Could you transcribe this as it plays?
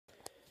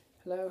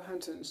Hello,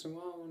 haven't done this in a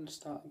while. I want to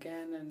start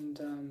again, and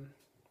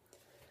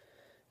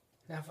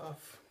now that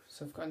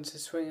I've got into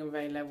swing of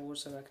A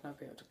levels, so I reckon I'll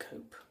be able to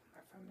cope. My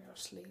family will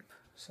sleep,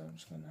 so I'm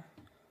just gonna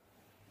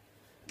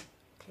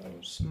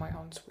close my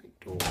ensuite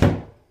door.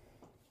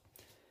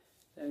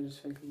 I was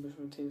just thinking brush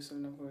my teeth, so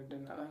I've never really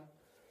done that though.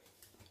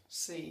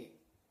 See,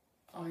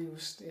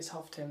 it's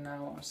half term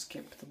now. I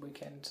skipped the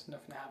weekend.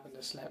 Nothing happened.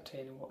 I slept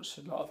in and watched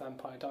a lot of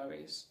Vampire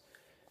Diaries.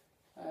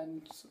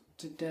 And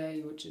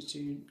today, which is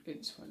June,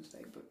 it's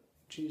Wednesday, but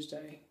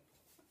Tuesday,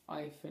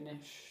 I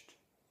finished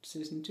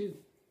season 2.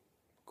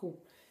 Cool.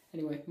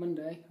 Anyway,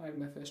 Monday, I had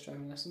my first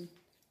driving lesson.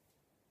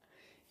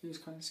 It was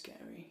kind of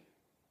scary.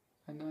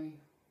 And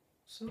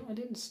I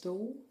didn't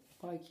stall,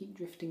 but I keep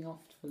drifting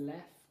off to the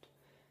left,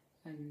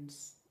 and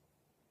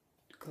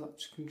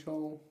clutch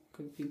control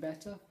could be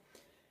better.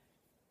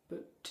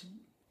 But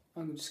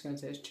I'm just going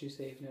to say it's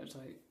Tuesday, even though it's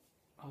like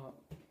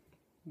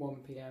 1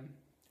 PM,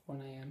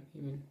 1 AM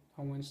even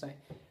on Wednesday.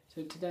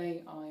 So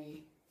today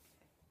I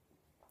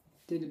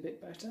did a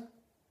bit better.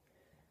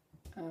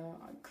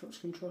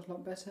 Clutch control's a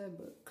lot better,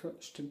 but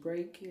clutch to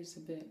brake is a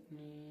bit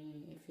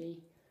iffy.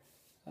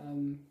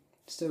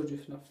 Still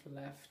drifting off to the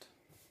left,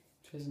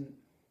 which isn't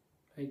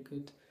very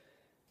good.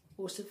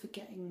 Also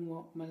forgetting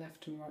what my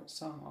left and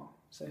rights are.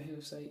 So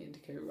he'll say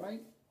indicate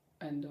right,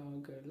 and I'll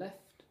go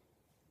left.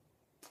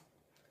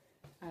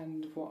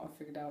 And what I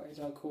figured out is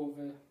I call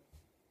the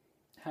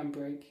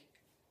handbrake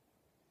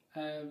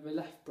the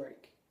left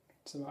brake,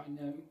 so I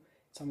know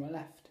it's on my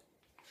left,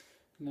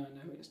 and I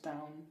know it's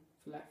down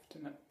for left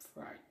and up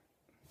for right.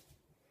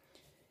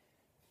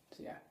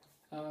 So yeah,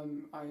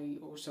 I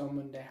also on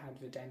Monday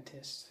had the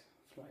dentist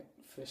for like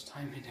first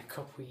time in a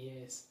couple of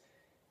years,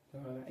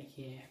 or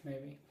a year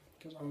maybe,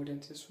 because our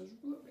dentist was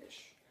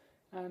rubbish,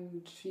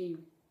 and she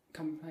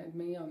complimented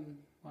me on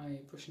my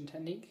brushing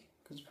technique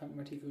because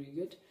apparently my teeth are really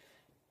good.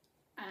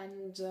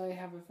 And I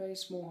have a very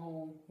small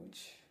hole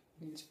which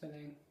needs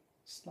filling.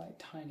 It's like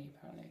tiny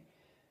apparently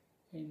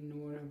in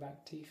one of the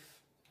back teeth,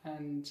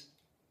 and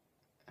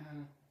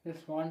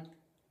this one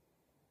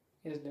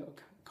is a little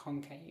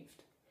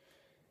concaved,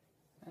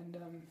 and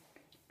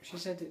she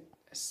said it's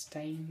a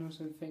stain or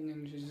something,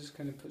 and she's just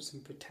going to put some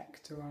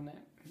protector on it.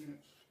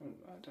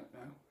 I don't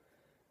know,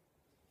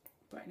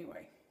 but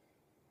anyway,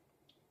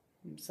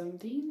 I'm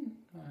 17.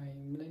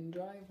 I'm learning to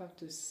drive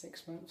after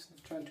 6 months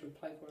of trying to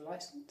apply for a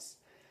license.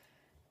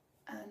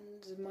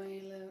 And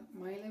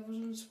my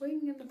levels on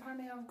swing, and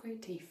apparently I have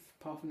great teeth,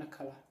 apart from the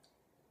colour,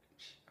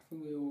 which I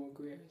think we all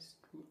agree is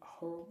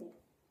horrible.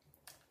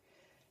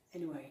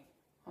 Anyway,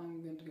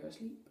 I'm going to go to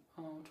sleep.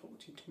 I'll talk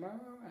to you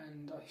tomorrow,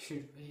 and I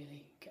should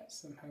really get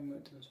some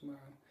homework done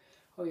tomorrow.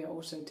 Oh yeah,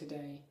 also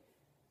today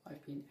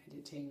I've been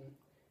editing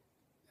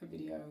a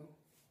video.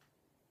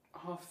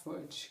 Half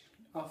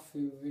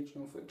the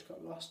original footage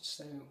got lost,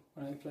 so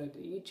when I uploaded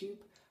it to YouTube,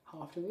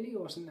 half the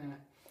video wasn't there.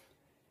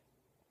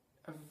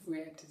 I've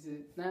re-edited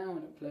it now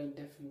and uploaded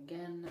everything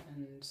again,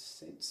 and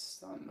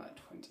it's on like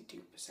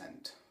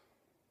 22%.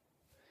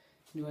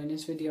 Anyway, in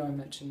this video I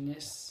mentioned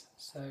this,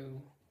 so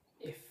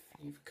if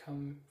you've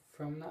come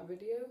from that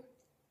video,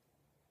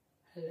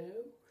 hello,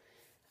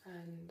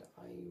 and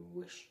I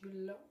wish you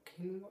luck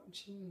in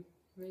watching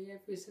me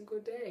every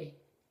single day.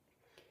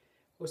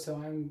 Also,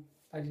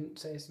 I didn't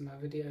say this in my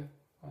video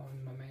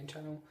on my main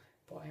channel,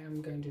 but I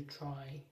am going to try